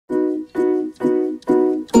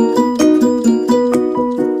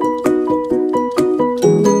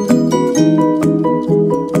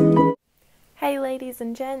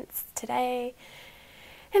today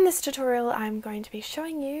in this tutorial I'm going to be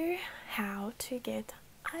showing you how to get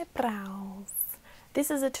eyebrows. This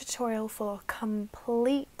is a tutorial for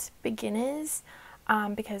complete beginners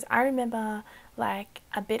because I remember like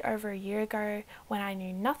a bit over a year ago when I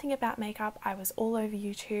knew nothing about makeup. I was all over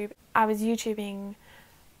YouTube. I was YouTubing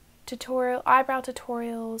eyebrow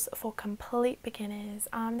tutorials for complete beginners.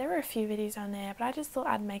 There were a few videos on there, but I just thought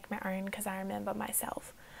I'd make my own because I remember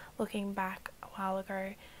myself looking back a while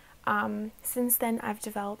ago. Since then I've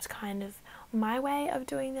developed kind of my way of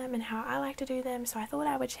doing them and how I like to do them, so I thought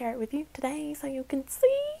I would share it with you today so you can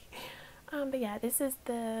see. But yeah, this is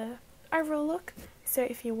the overall look, so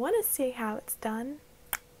if you want to see how it's done,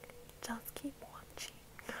 just keep watching.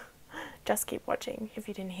 Just keep watching. If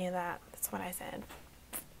you didn't hear that, that's what I said.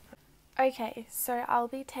 Okay, so I'll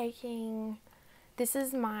be taking, this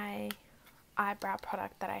is my eyebrow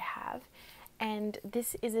product that I have, and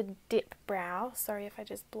this is a dip brow. Sorry if I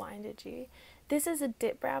just blinded you. This is a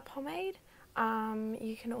dip brow pomade.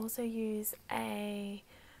 You can also use a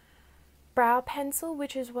brow pencil,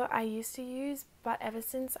 which is what I used to use, but ever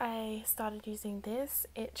since I started using this,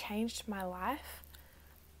 it changed my life.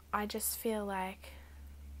 I just feel like,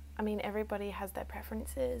 I mean, everybody has their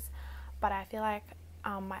preferences, but I feel like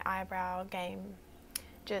my eyebrow game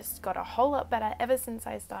just got a whole lot better ever since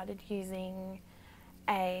I started using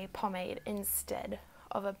a pomade instead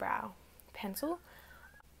of a brow pencil.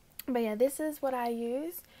 But yeah, this is what I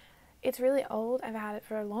use. It's really old. I've had it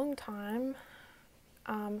for a long time.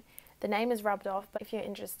 The name is rubbed off, but if you're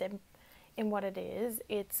interested in what it is,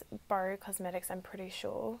 it's Bow Cosmetics, I'm pretty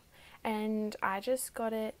sure. And I just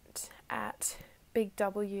got it at Big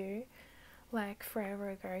W like forever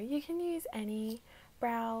ago. You can use any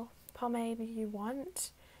brow pomade you want.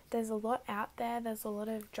 There's a lot out there. There's a lot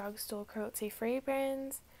of drugstore cruelty-free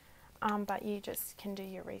brands, but you just can do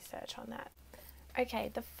your research on that. Okay,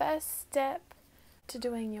 the first step to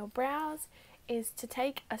doing your brows is to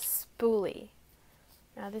take a spoolie.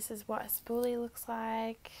 Now this is what a spoolie looks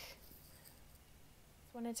like.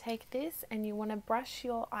 You want to take this and you want to brush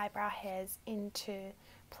your eyebrow hairs into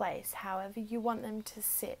place however you want them to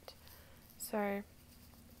sit. So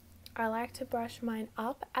I like to brush mine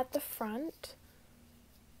up at the front,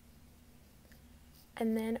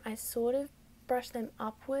 and then I sort of brush them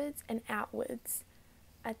upwards and outwards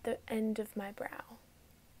at the end of my brow,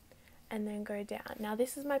 and then go down. Now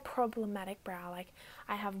this is my problematic brow. Like,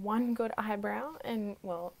 I have one good eyebrow, and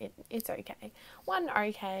well, it's okay. One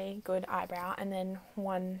okay good eyebrow, and then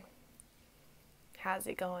one how's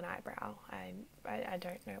it going eyebrow. I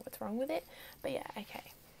don't know what's wrong with it, but yeah, okay.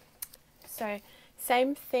 So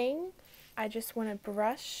same thing, I just want to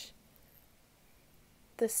brush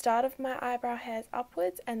the start of my eyebrow hairs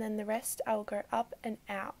upwards, and then the rest I'll go up and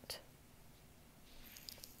out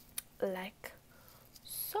like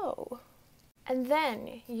so. And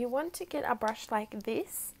then you want to get a brush like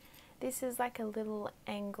this. This is like a little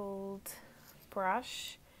angled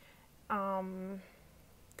brush.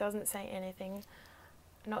 Doesn't say anything.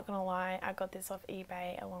 I'm not gonna lie, I got this off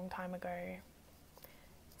eBay a long time ago.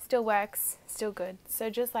 Still works, still good. So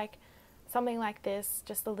just like something like this,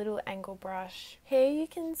 just a little angle brush. Here you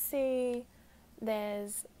can see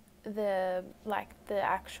there's the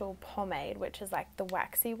actual pomade, which is like the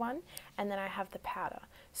waxy one, and then I have the powder.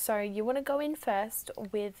 So you want to go in first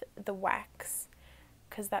with the wax,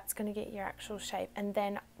 because that's going to get your actual shape, and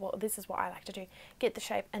then, well, this is what I like to do, get the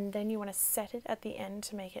shape, and then you want to set it at the end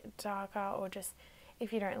to make it darker, or just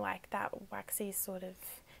if you don't like that waxy sort of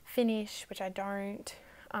finish, which I don't,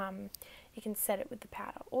 you can set it with the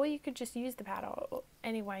powder, or you could just use the powder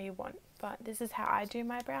any way you want, but this is how I do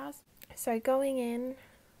my brows. So going in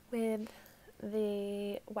with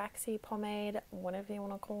the waxy pomade, whatever you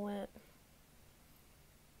want to call it.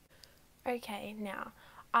 Okay, now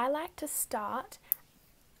I like to start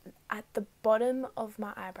at the bottom of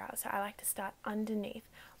my eyebrow, so I like to start underneath,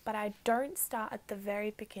 but I don't start at the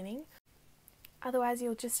very beginning. Otherwise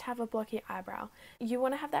you'll just have a blocky eyebrow. You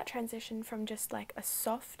want to have that transition from just like a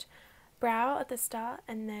soft brow at the start,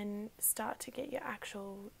 and then start to get your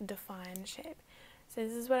actual defined shape. So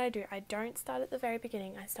this is what I do. I don't start at the very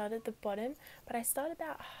beginning. I start at the bottom, but I start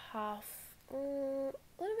about half, a little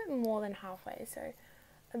bit more than halfway. So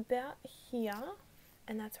about here,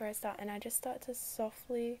 and that's where I start. And I just start to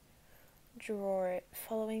softly draw it,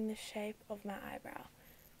 following the shape of my eyebrow.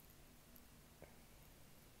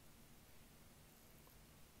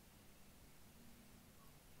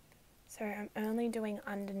 So I'm only doing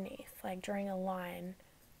underneath, like drawing a line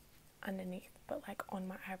underneath, but like on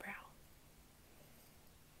my eyebrow.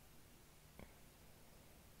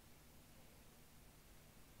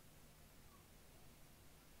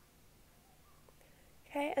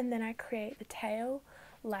 Okay, and then I create the tail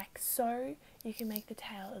like so. You can make the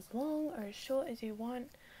tail as long or as short as you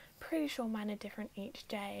want. Pretty sure mine are different each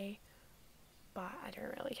day, but I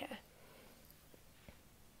don't really care.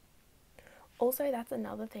 Also, that's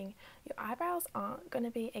another thing. Your eyebrows aren't going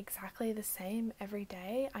to be exactly the same every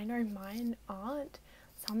day. I know mine aren't.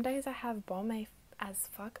 Some days I have bomb as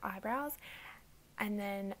fuck eyebrows, and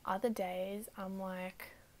then other days I'm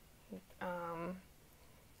like,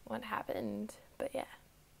 what happened? But yeah,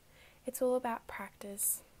 it's all about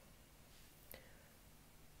practice.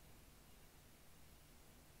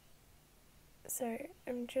 So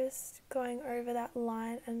I'm just going over that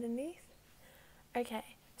line underneath. Okay,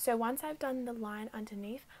 so once I've done the line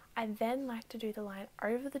underneath, I then like to do the line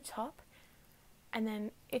over the top, and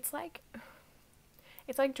then it's like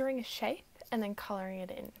drawing a shape and then colouring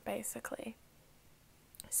it in, basically.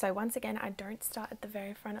 So once again, I don't start at the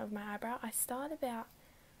very front of my eyebrow. I start about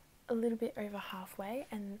a little bit over halfway,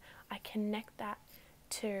 and I connect that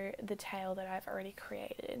to the tail that I've already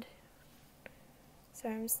created. So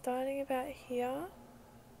I'm starting about here.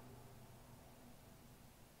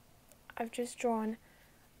 I've just drawn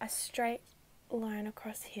a straight line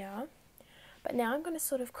across here, but now I'm going to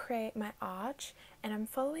sort of create my arch, and I'm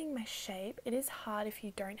following my shape. It is hard if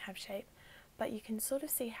you don't have shape, but you can sort of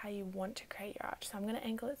see how you want to create your arch. So I'm going to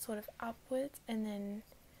angle it sort of upwards and then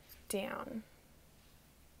down.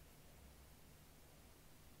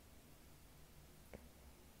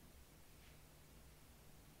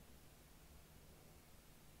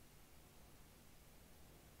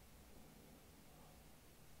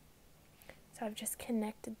 So I've just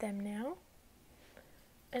connected them now.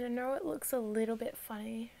 And I know it looks a little bit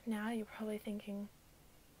funny now, you're probably thinking,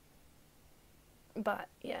 but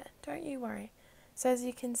yeah, don't you worry. So as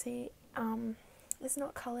you can see, it's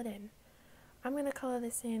not coloured in. I'm going to colour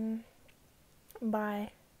this in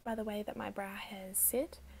by the way that my brow hairs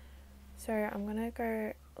sit. So I'm going to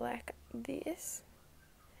go like this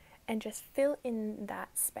and just fill in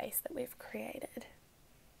that space that we've created.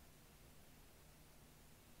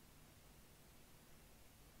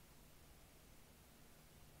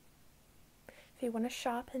 If you want to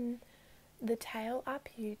sharpen the tail up,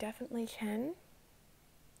 you definitely can.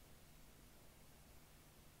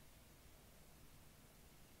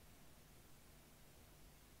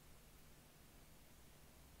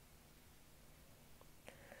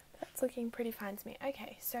 That's looking pretty fine to me.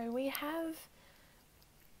 Okay, so we have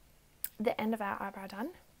the end of our eyebrow done,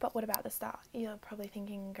 but what about the start? You're probably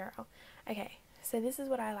thinking, girl. Okay, so this is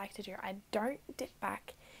what I like to do. I don't dip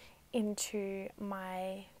back into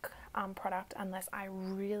my product unless I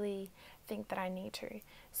really think that I need to.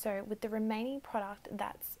 So with the remaining product,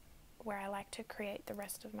 that's where I like to create the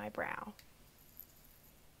rest of my brow.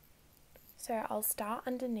 So I'll start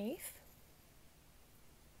underneath,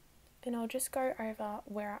 and I'll just go over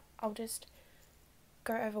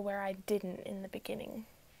where I didn't in the beginning.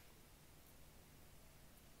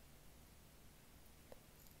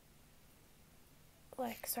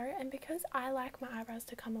 Like so. And because I like my eyebrows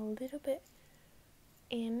to come a little bit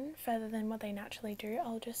in further than what they naturally do,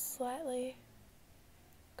 I'll just slightly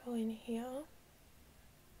go in here.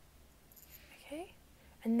 Okay,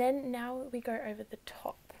 and then now we go over the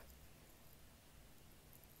top.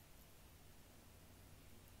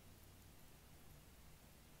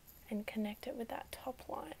 And connect it with that top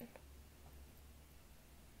line.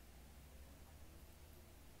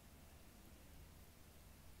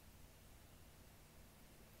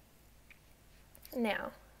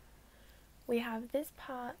 Now, we have this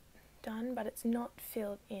part done, but it's not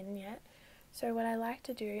filled in yet. So what I like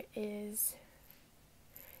to do is,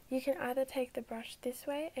 you can either take the brush this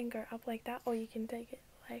way and go up like that, or you can take it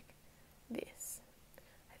like this.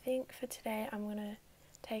 I think for today I'm going to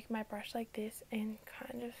take my brush like this and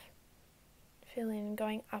kind of fill in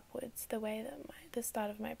going upwards the way that the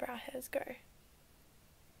start of my brow hairs go.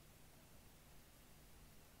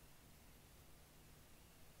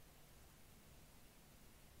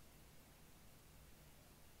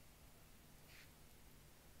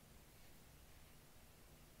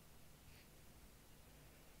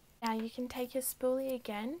 Now you can take your spoolie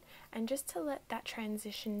again, and just to let that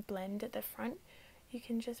transition blend at the front, you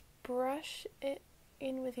can just brush it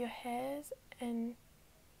in with your hairs and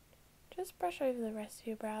just brush over the rest of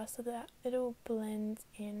your brow so that it all blends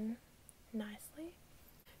in nicely.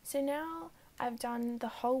 So now I've done the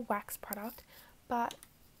whole wax product, but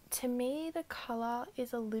to me the colour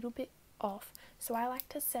is a little bit off, so I like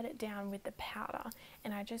to set it down with the powder,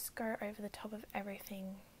 and I just go over the top of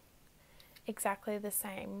everything exactly the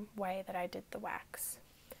same way that I did the wax.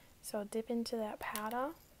 So I'll dip into that powder,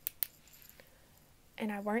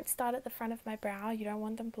 and I won't start at the front of my brow, you don't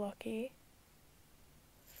want them blocky.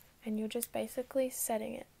 and you're just basically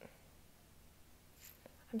setting it.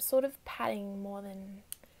 I'm sort of patting more than,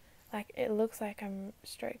 like, it looks like I'm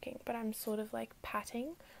stroking, but I'm sort of like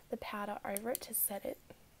patting the powder over it to set it.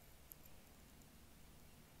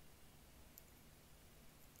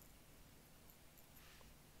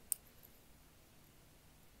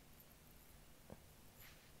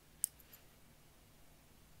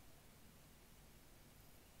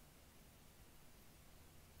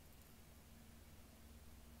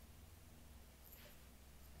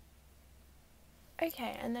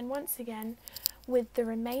 Okay, and then once again, with the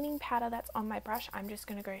remaining powder that's on my brush, I'm just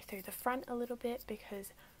going to go through the front a little bit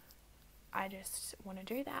because I just want to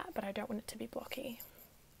do that, but I don't want it to be blocky.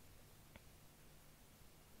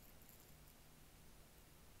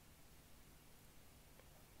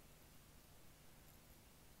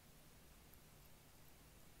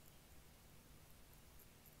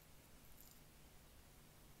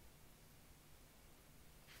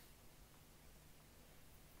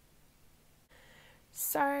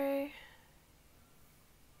 So,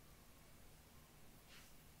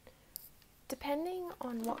 depending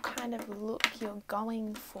on what kind of look you're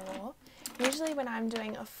going for, usually when I'm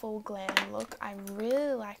doing a full glam look, I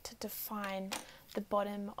really like to define the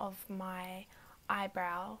bottom of my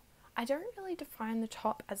eyebrow. I don't really define the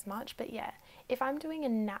top as much, but yeah, if I'm doing a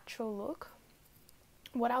natural look,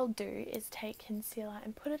 what I'll do is take concealer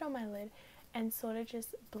and put it on my lid and sort of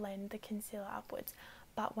just blend the concealer upwards.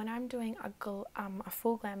 But when I'm doing a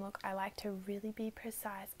full glam look, I like to really be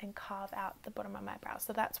precise and carve out the bottom of my brow.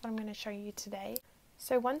 So that's what I'm going to show you today.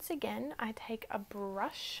 So once again, I take a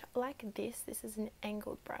brush like this. This is an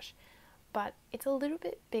angled brush, but it's a little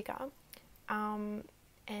bit bigger. And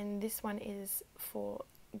this one is for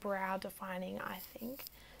brow defining, I think.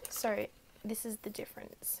 So this is the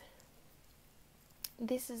difference.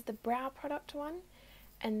 This is the brow product one,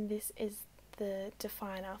 and this is the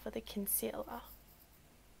definer for the concealer.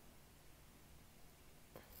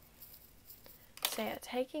 So yeah,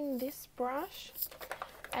 taking this brush,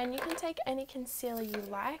 and you can take any concealer you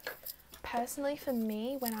like. Personally for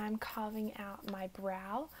me, when I'm carving out my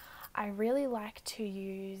brow, I really like to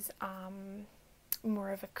use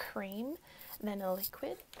more of a cream than a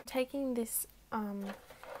liquid. Taking this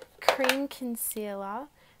cream concealer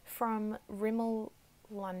from Rimmel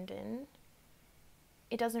London.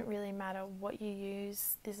 It doesn't really matter what you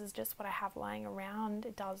use. This is just what I have lying around.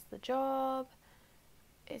 It does the job.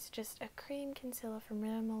 It's just a cream concealer from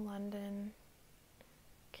Rimmel London.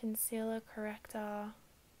 Concealer corrector.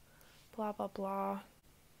 Blah blah blah.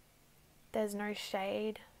 There's no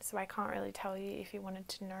shade, so I can't really tell you if you wanted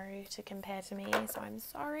to know to compare to me, so I'm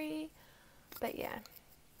sorry. But yeah.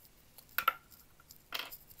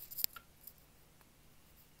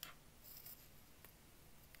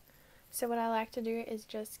 So what I like to do is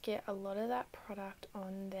just get a lot of that product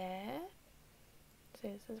on there. So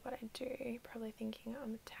this is what I do, probably thinking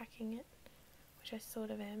I'm attacking it, which I sort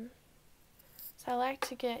of am. So I like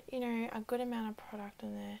to get, you know, a good amount of product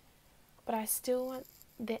on there, but I still want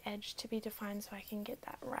the edge to be defined so I can get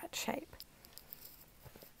that right shape.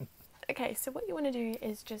 Okay, so what you want to do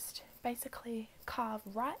is just basically carve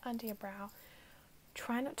right under your brow.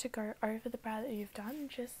 Try not to go over the brow that you've done,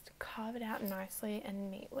 just carve it out nicely and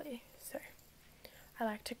neatly. So I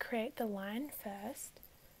like to create the line first,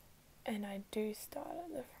 and I do start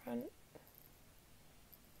at the front.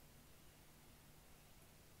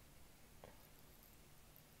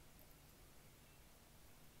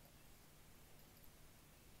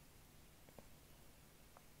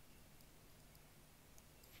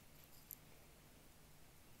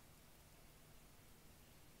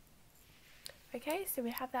 Okay, so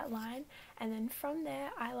we have that line, and then from there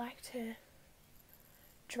I like to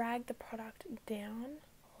drag the product down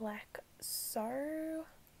like so.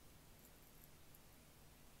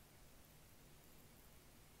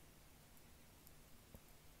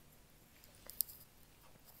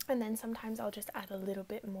 And then sometimes I'll just add a little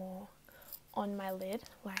bit more on my lid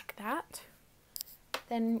like that.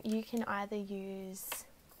 Then you can either use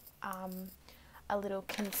a little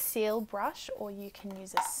conceal brush, or you can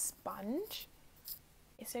use a sponge.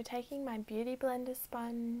 So taking my Beauty Blender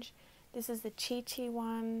sponge, this is the Chi Chi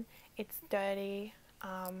one, it's dirty,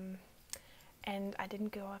 and I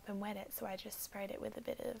didn't go up and wet it, so I just sprayed it with a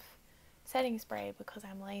bit of setting spray because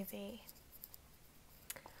I'm lazy.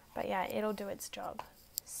 But yeah, it'll do its job.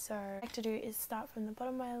 So what I like to do is start from the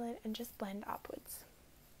bottom of my lid and just blend upwards.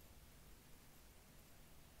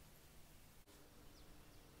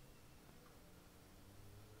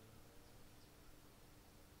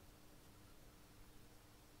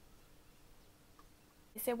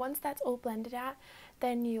 So once that's all blended out,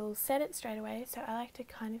 then you'll set it straight away. So I like to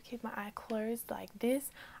kind of keep my eye closed like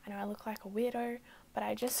this. I know I look like a weirdo, but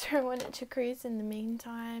I just don't want it to crease in the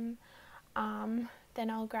meantime. Then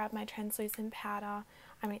I'll grab my translucent powder.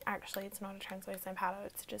 I mean, actually it's not a translucent powder,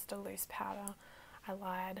 it's just a loose powder. I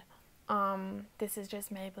lied. This is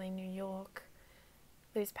just Maybelline New York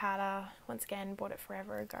loose powder. Once again, bought it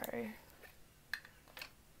forever ago.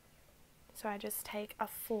 So I just take a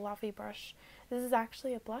fluffy brush. This is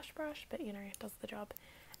actually a blush brush, but you know, it does the job.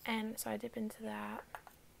 And so I dip into that,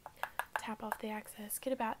 tap off the excess,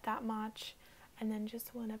 get about that much, and then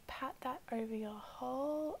just want to pat that over your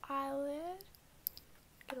whole eyelid.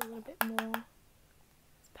 Get a little bit more.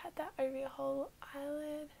 Just pat that over your whole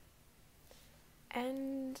eyelid.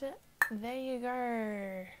 And there you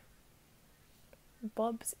go.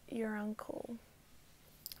 Bob's your uncle.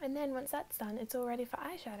 And then once that's done, it's all ready for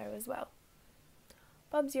eyeshadow as well.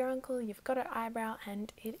 Bob's your uncle, you've got an eyebrow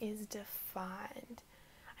and it is defined.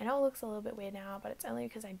 I know it looks a little bit weird now, but it's only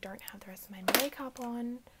because I don't have the rest of my makeup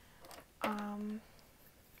on.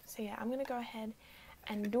 So yeah, I'm going to go ahead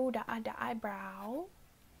and do the eyebrow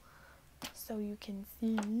so you can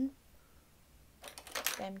see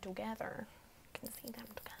them together. You can see them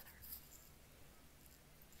together.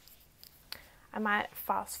 I might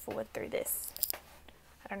fast forward through this.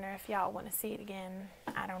 I don't know if y'all want to see it again.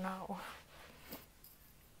 I don't know.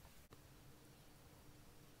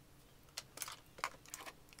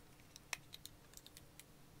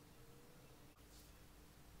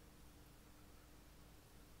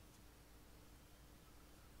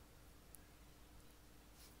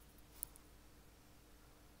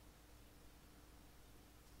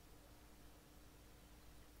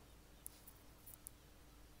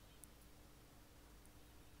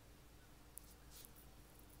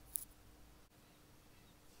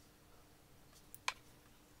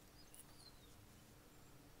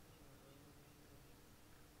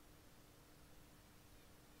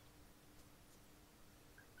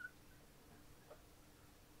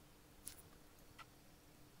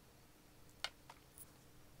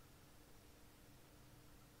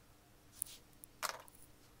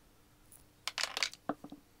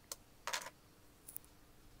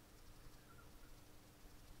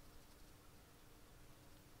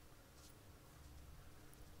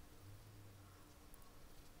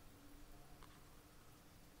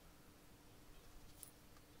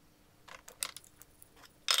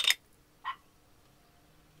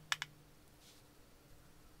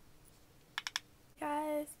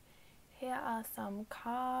 Guys, here are some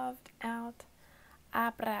carved out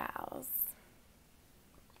eyebrows.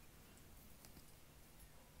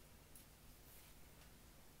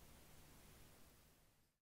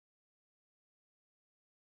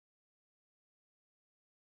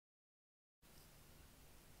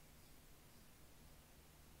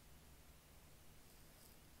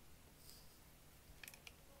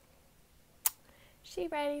 She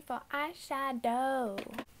ready for eyeshadow.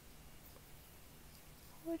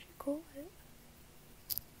 What would you call it?